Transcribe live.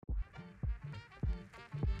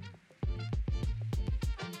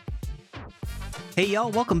Hey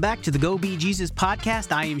y'all, welcome back to the Go Be Jesus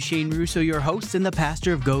podcast. I am Shane Russo, your host and the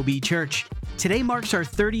pastor of Go Be Church. Today marks our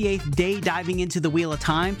 38th day diving into the Wheel of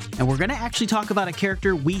Time, and we're going to actually talk about a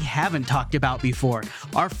character we haven't talked about before.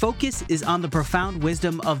 Our focus is on the profound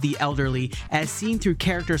wisdom of the elderly as seen through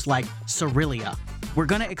characters like Sorilea. We're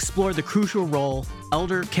going to explore the crucial role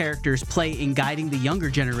elder characters play in guiding the younger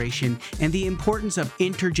generation and the importance of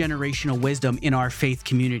intergenerational wisdom in our faith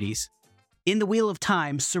communities. In the Wheel of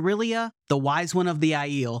Time, Sorilea, the wise one of the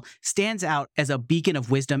Aiel, stands out as a beacon of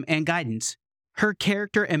wisdom and guidance. Her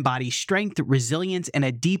character embodies strength, resilience, and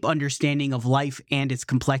a deep understanding of life and its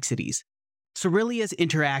complexities. Sorelea's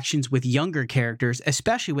interactions with younger characters,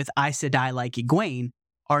 especially with Aes Sedai like Egwene,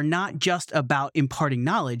 are not just about imparting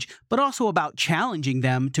knowledge, but also about challenging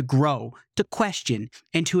them to grow, to question,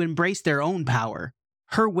 and to embrace their own power.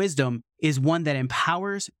 Her wisdom is one that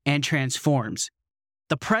empowers and transforms.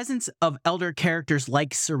 The presence of elder characters like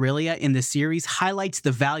Sorilea in the series highlights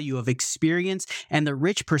the value of experience and the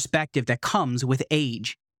rich perspective that comes with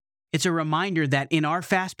age. It's a reminder that in our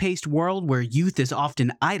fast-paced world where youth is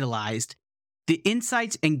often idolized, the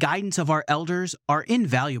insights and guidance of our elders are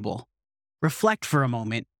invaluable. Reflect for a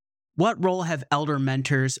moment. What role have elder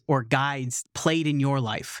mentors or guides played in your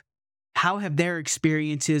life? How have their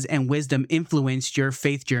experiences and wisdom influenced your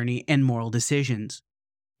faith journey and moral decisions?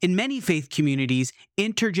 In many faith communities,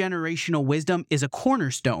 intergenerational wisdom is a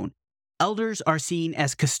cornerstone. Elders are seen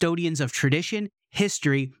as custodians of tradition,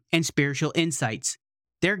 history, and spiritual insights.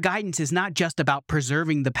 Their guidance is not just about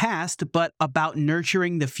preserving the past, but about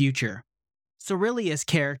nurturing the future. Sorelea's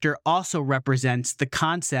character also represents the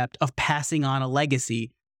concept of passing on a legacy,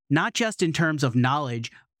 not just in terms of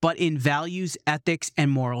knowledge, but in values, ethics, and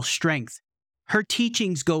moral strength. Her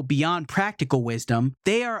teachings go beyond practical wisdom.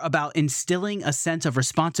 They are about instilling a sense of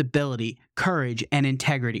responsibility, courage, and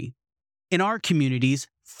integrity. In our communities,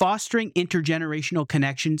 fostering intergenerational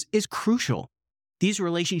connections is crucial. These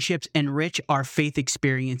relationships enrich our faith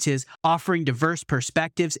experiences, offering diverse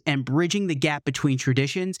perspectives and bridging the gap between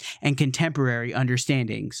traditions and contemporary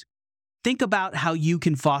understandings. Think about how you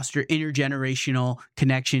can foster intergenerational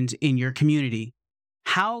connections in your community.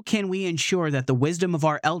 How can we ensure that the wisdom of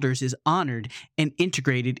our elders is honored and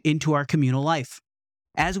integrated into our communal life?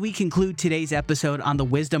 As we conclude today's episode on the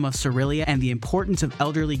wisdom of Sorilea and the importance of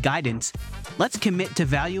elderly guidance, let's commit to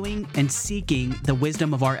valuing and seeking the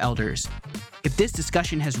wisdom of our elders. If this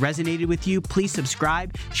discussion has resonated with you, please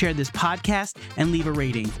subscribe, share this podcast, and leave a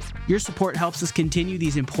rating. Your support helps us continue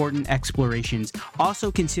these important explorations.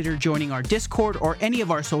 Also, consider joining our Discord or any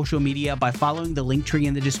of our social media by following the link tree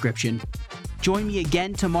in the description. Join me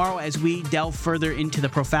again tomorrow as we delve further into the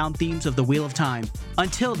profound themes of the Wheel of Time.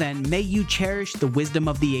 Until then, may you cherish the wisdom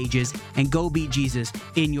of the ages and go be Jesus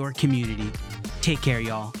in your community. Take care,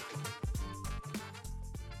 y'all.